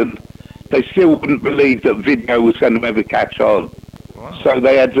treating us, and they still wouldn't believe that video was going to ever catch on. Wow. So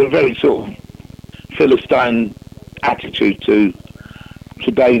they had a very sort of Philistine attitude to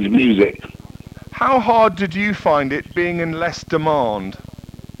today's music. How hard did you find it being in less demand?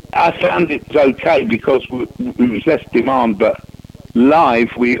 I found it okay because we was less demand, but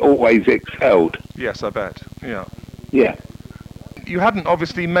live we always excelled. Yes, I bet. Yeah. Yeah. You hadn't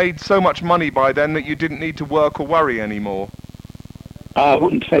obviously made so much money by then that you didn't need to work or worry anymore. I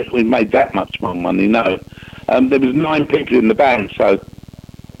wouldn't say we made that much more money, no. There was 9 people in the band, so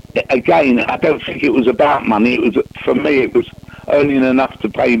again, I don't think it was about money. It was, for me, it was earning enough to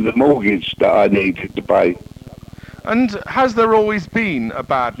pay the mortgage that I needed to pay. And has there always been a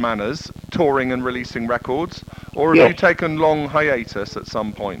Bad Manners, touring and releasing records, or have you taken long hiatus at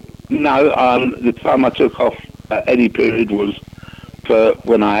some point? No, the time I took off at any period was for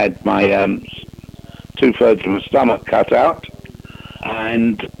when I had my 2/3 of my stomach cut out,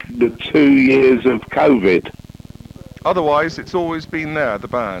 and the 2 years of COVID. Otherwise, it's always been there, the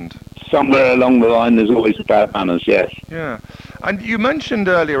band. Somewhere along the line, there's always Bad Manners, yes. Yeah. And you mentioned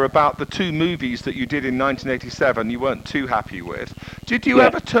earlier about the 2 movies that you did in 1987 you weren't too happy with. Did you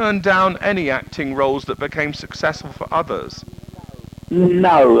ever turn down any acting roles that became successful for others?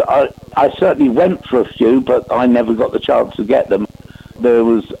 No, I certainly went for a few, but I never got the chance to get them. There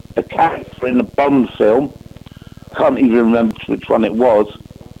was a character in a Bond film, can't even remember which one it was.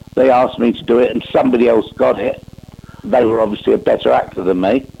 They asked me to do it, and somebody else got it. They were obviously a better actor than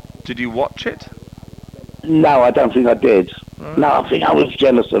me. Did you watch it? No, I don't think I did. No, I think I was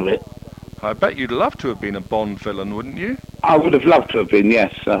jealous of it. I bet you'd love to have been a Bond villain, wouldn't you? I would have loved to have been,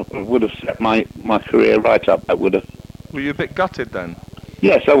 yes. I would have set my career right up, I would have. Were you a bit gutted then?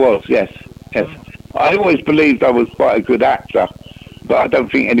 Yes, I was, yes. I always believed I was quite a good actor, but I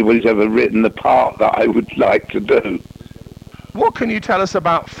don't think anybody's ever written the part that I would like to do. What can you tell us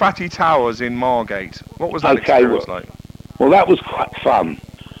about Fatty Towers in Margate? What was that experience like? Well, that was quite fun.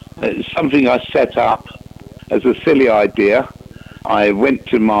 It's something I set up as a silly idea. I went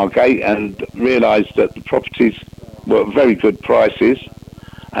to Margate and realised that the properties were at very good prices,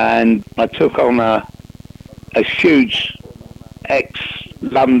 and I took on a huge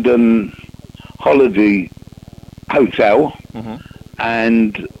ex-London holiday hotel,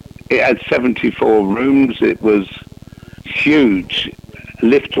 and it had 74 rooms. It was huge,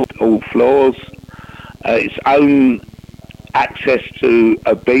 lift all floors, its own access to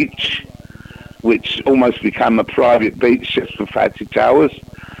a beach, which almost became a private beach just for Fatty Towers.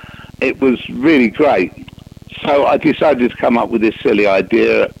 It was really great. So I decided to come up with this silly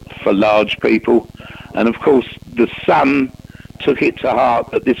idea for large people, and of course the Sun took it to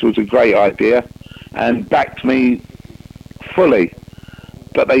heart that this was a great idea and backed me fully.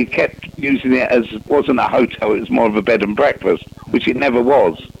 But they kept using it as it wasn't a hotel, it was more of a bed and breakfast, which it never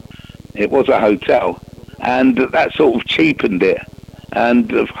was. It was a hotel, and that sort of cheapened it.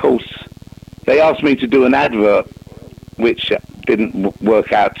 And of course they asked me to do an advert, which didn't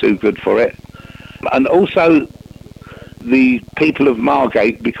work out too good for it. And also the people of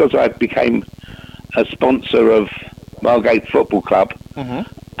Margate, because I became a sponsor of Margate Football Club,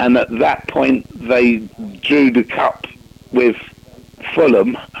 and at that point they drew the cup with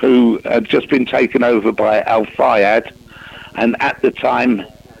Fulham, who had just been taken over by Al Fayed, and at the time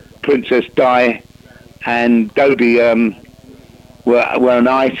Princess Di and Dodi were an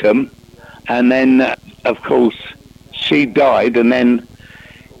item, and then of course she died, and then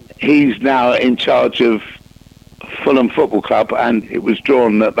he's now in charge of Fulham Football Club, and it was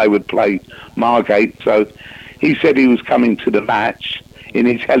drawn that they would play Margate, so he said he was coming to the match in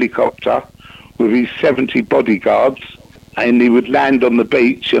his helicopter with his 70 bodyguards, and he would land on the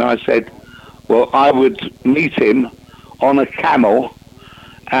beach, and I said, well, I would meet him on a camel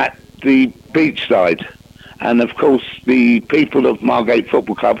at the beachside. And of course the people of Margate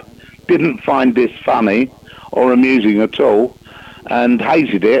Football Club didn't find this funny or amusing at all and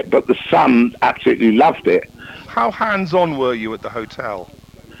hated it, but the son absolutely loved it. How hands-on were you at the hotel?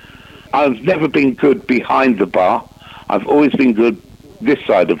 I've never been good behind the bar. I've always been good this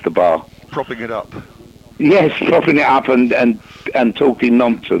side of the bar. Propping it up? Yes, propping it up and talking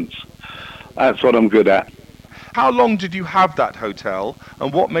nonsense. That's what I'm good at. How long did you have that hotel,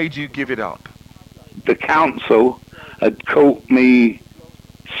 and what made you give it up? The council had caught me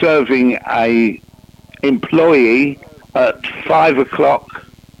serving a employee at 5 o'clock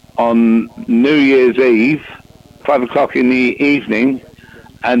on New Year's Eve, 5 o'clock in the evening,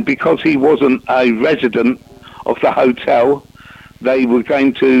 and because he wasn't a resident of the hotel, they were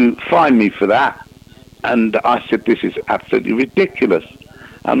going to fine me for that. And I said, this is absolutely ridiculous.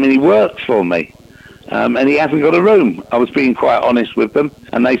 I mean, he works for me, and he hasn't got a room. I was being quite honest with them,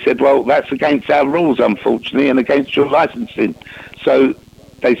 and they said, well, that's against our rules, unfortunately, and against your licensing. So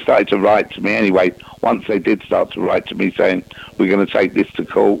they started to write to me anyway. Once they did start to write to me saying, we're going to take this to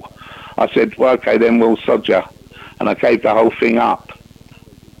court, I said, well, okay, then we'll sod ya. And I gave the whole thing up.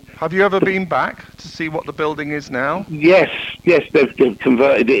 Have you ever been back to see what the building is now? Yes, they've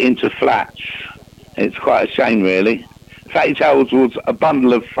converted it into flats. It's quite a shame, really. Fatty Towels was a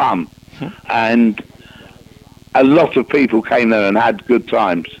bundle of fun, and a lot of people came there and had good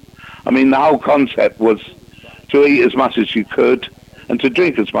times. I mean, the whole concept was to eat as much as you could and to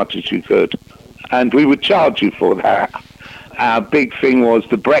drink as much as you could, and we would charge you for that. Our big thing was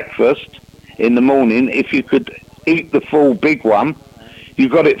the breakfast in the morning. If you could eat the full big one, you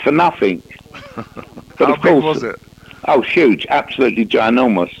got it for nothing. But How big was it? Oh, huge, absolutely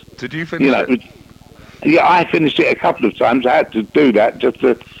ginormous. Did you finish it? Yeah, I finished it a couple of times. I had to do that just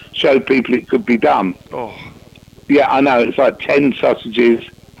to show people it could be done. Oh. Yeah, I know. It's like 10 sausages,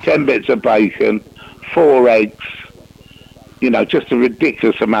 10 bits of bacon, 4 eggs. Just a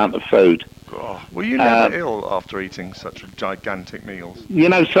ridiculous amount of food. Oh. Were you never ill after eating such gigantic meals?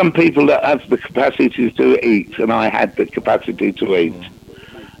 Some people that have the capacity to eat, and I had the capacity to eat.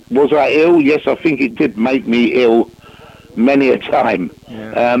 Was I ill? Yes, I think it did make me ill many a time.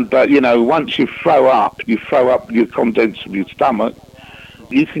 Yeah. But, once you throw up your contents of your stomach,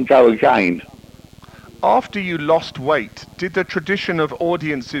 you can go again. After you lost weight, did the tradition of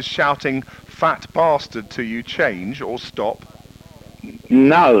audiences shouting "fat bastard" to you change or stop?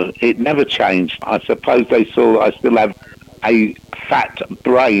 No, it never changed. I suppose they saw I still have a fat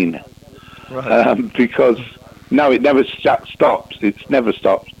brain. Right. Because, no, it never stops. It's never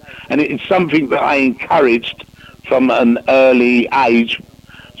stopped. And it's something that I encouraged from an early age.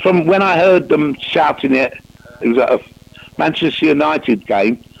 From when I heard them shouting it was at a Manchester United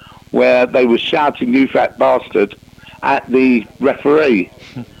game where they were shouting "you fat bastard" at the referee.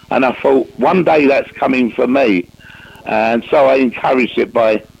 And I thought, one day that's coming for me. And so I encouraged it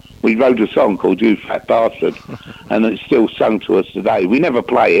we wrote a song called "You Fat Bastard," and it's still sung to us today. We never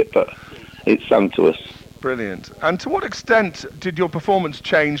play it, but it's sung to us. Brilliant. And to what extent did your performance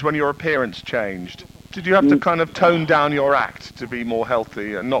change when your appearance changed? Did you have to kind of tone down your act to be more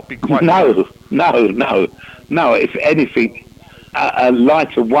healthy and not be quite... No. If anything, a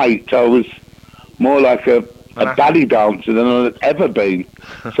lighter weight. I was more like a ballet dancer than I'd ever been.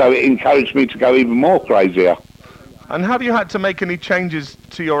 So it encouraged me to go even more crazier. And have you had to make any changes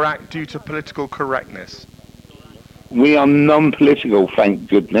to your act due to political correctness? We are non-political, thank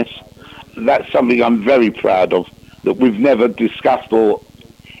goodness. That's something I'm very proud of, that we've never discussed or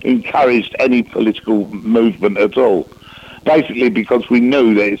encouraged any political movement at all. Basically because we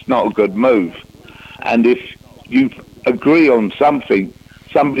knew that it's not a good move. And if you agree on something,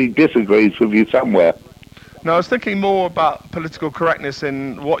 somebody disagrees with you somewhere. No, I was thinking more about political correctness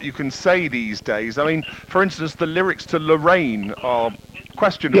in what you can say these days. I mean, for instance, the lyrics to Lorraine are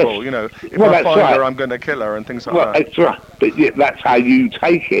questionable, Yes. If I find her, I'm going to kill her and things like that. Well, that's right. But that's how you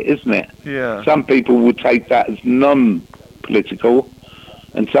take it, isn't it? Yeah. Some people would take that as non-political,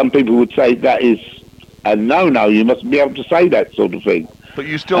 and some people would say that is a no-no. You mustn't be able to say that sort of thing. But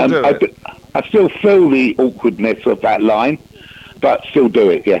you still do it. I still feel the awkwardness of that line, but still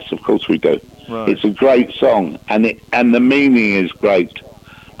do it. Yes, of course we do. Right. It's a great song, and the meaning is great,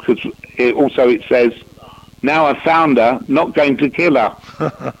 because it says, "Now I found her, not going to kill her."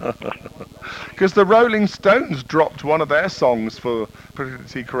 Because the Rolling Stones dropped one of their songs for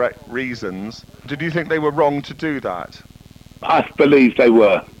politically correct reasons. Did you think they were wrong to do that? I believe they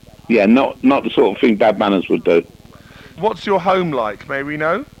were. Yeah, not the sort of thing Bad Manners would do. What's your home like, may we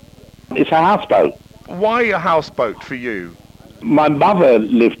know? It's a houseboat. Why a houseboat for you? My mother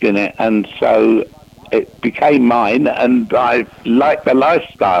lived in it, and so it became mine, and I like the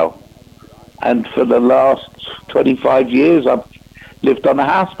lifestyle. And for the last 25 years, I've lived on a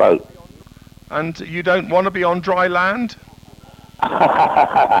houseboat. And you don't want to be on dry land?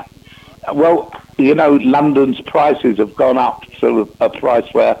 Well, you know, London's prices have gone up to a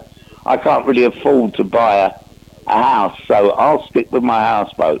price where I can't really afford to buy a house, so I'll stick with my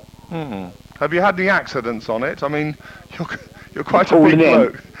houseboat. Have you had any accidents on it? I mean, you're quite a big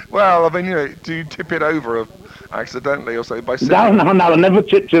bloke. Well, I mean, you know, do you tip it over accidentally or so by sitting? No, I never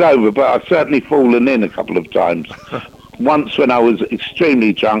tipped it over, but I've certainly fallen in a couple of times. Once when I was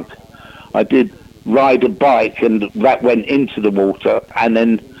extremely drunk, I did ride a bike and that went into the water, and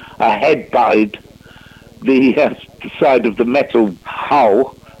then a head butted the side of the metal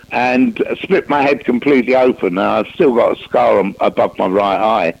hull and split my head completely open. Now I've still got a scar above my right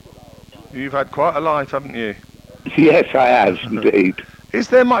eye. You've had quite a life, haven't you? Yes, I have, indeed. Is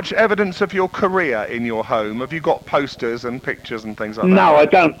there much evidence of your career in your home? Have you got posters and pictures and things like that? No,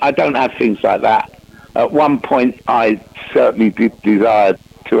 I don't have things like that. At one point, I certainly did desire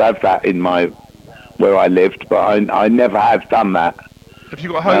to have that in where I lived, but I never have done that. Have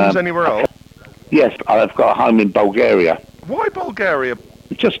you got homes anywhere else? Yes, I've got a home in Bulgaria. Why Bulgaria?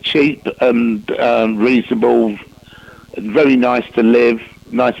 Just cheap and reasonable, very nice to live,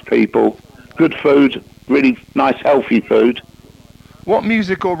 nice people, good food, really nice healthy food. What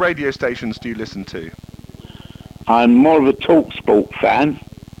music or radio stations do you listen to? I'm more of a talk sport fan.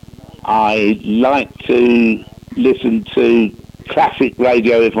 I like to listen to classic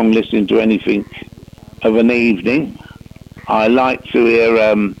radio if I'm listening to anything of an evening. I like to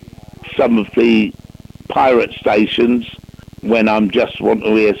hear some of the pirate stations when I'm just want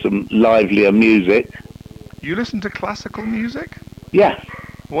to hear some livelier music. You listen to classical music? Yeah.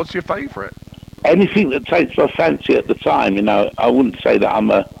 What's your favourite? Anything that takes my fancy at the time, you know. I wouldn't say that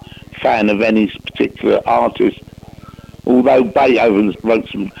I'm a fan of any particular artist, although Beethoven wrote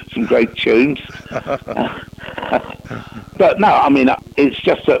some great tunes. But no, I mean, it's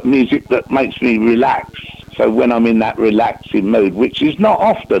just that music that makes me relax. So when I'm in that relaxing mood, which is not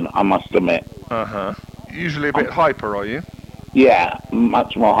often, I must admit. Usually a bit hyper, are you? Yeah,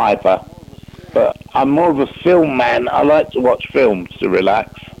 much more hyper. But I'm more of a film man. I like to watch films to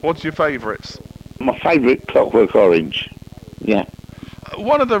relax. What's your favourites? My favourite, Clockwork Orange. Yeah.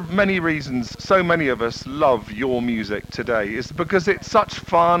 One of the many reasons so many of us love your music today is because it's such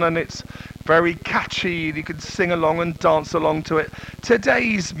fun and it's very catchy. You can sing along and dance along to it.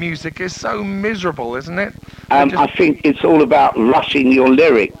 Today's music is so miserable, isn't it? I think it's all about rushing your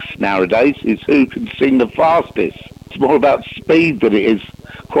lyrics nowadays. It's who can sing the fastest. It's more about speed than it is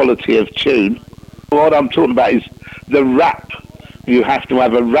quality of tune. What I'm talking about is the rap. You have to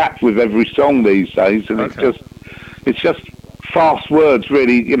have a rap with every song these days, and it's just fast words,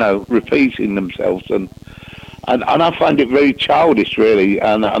 really, you know, repeating themselves, and I find it very childish, really,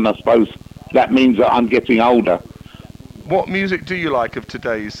 and I suppose that means that I'm getting older. What music do you like of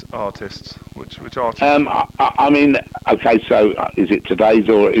today's artists? Which artists? I mean, okay, so is it today's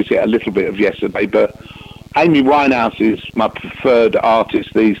or is it a little bit of yesterday? But Amy Winehouse is my preferred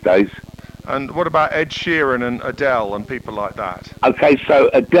artist these days. And what about Ed Sheeran and Adele and people like that? Okay, so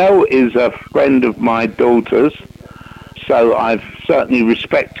Adele is a friend of my daughter's, so I've certainly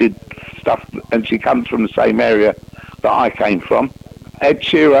respected stuff, and she comes from the same area that I came from. Ed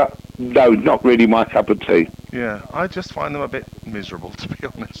Sheeran, no, not really my cup of tea. Yeah, I just find them a bit miserable, to be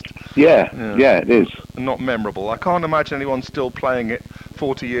honest. Yeah, it is. Not memorable. I can't imagine anyone still playing it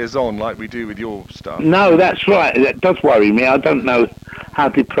 40 years on like we do with your stuff. No, that's right. That does worry me. I don't know how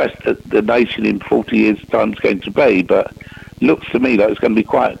depressed the nation in 40 years' time is going to be, but looks to me like it's going to be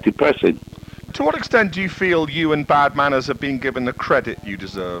quite depressing. To what extent do you feel you and Bad Manners have been given the credit you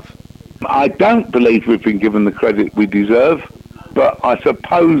deserve? I don't believe we've been given the credit we deserve, but I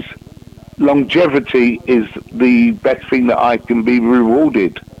suppose longevity is the best thing that I can be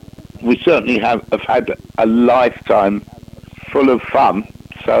rewarded. We certainly have had a lifetime full of fun,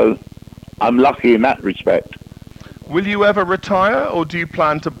 so I'm lucky in that respect. Will you ever retire, or do you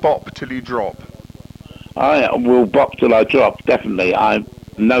plan to bop till you drop? I will bop till I drop, definitely. I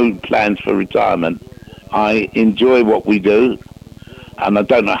have no plans for retirement. I enjoy what we do, and I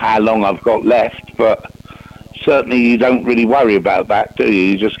don't know how long I've got left, but certainly you don't really worry about that, do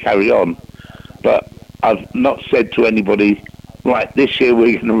you? You just carry on. But I've not said to anybody, right, this year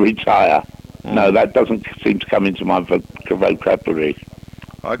we're going to retire. No, that doesn't seem to come into my vocabulary.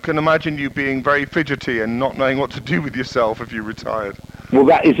 I can imagine you being very fidgety and not knowing what to do with yourself if you retired. Well,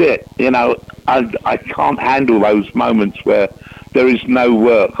 that is it. You know, I can't handle those moments where there is no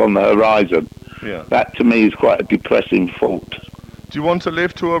work on the horizon. Yeah. That, to me, is quite a depressing thought. Do you want to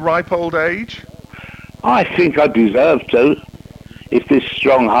live to a ripe old age? I think I deserve to. If this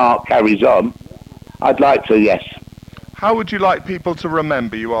strong heart carries on, I'd like to, yes. How would you like people to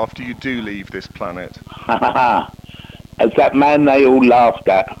remember you after you do leave this planet? As that man they all laughed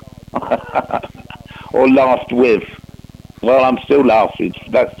at. Or laughed with. Well, I'm still laughing.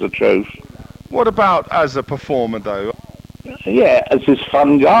 That's the truth. What about as a performer, though? Yeah, as this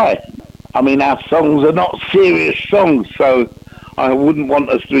fun guy. I mean, our songs are not serious songs, so I wouldn't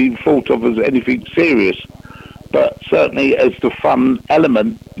want us to be thought of as anything serious. But certainly as the fun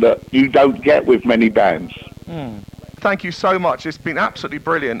element that you don't get with many bands. Thank you so much. It's been absolutely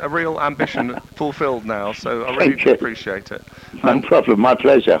brilliant. A real ambition fulfilled now, so I really do appreciate it. No problem, my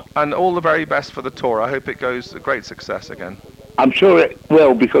pleasure. And all the very best for the tour. I hope it goes a great success again. I'm sure it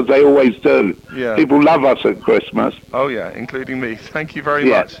will, because they always do. Yeah. People love us at Christmas. Oh, yeah, including me. Thank you very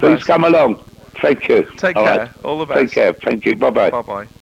Yeah, much. please come along. Thank you. Take All care. right. All the best. Take care. Thank you. Bye-bye. Bye-bye.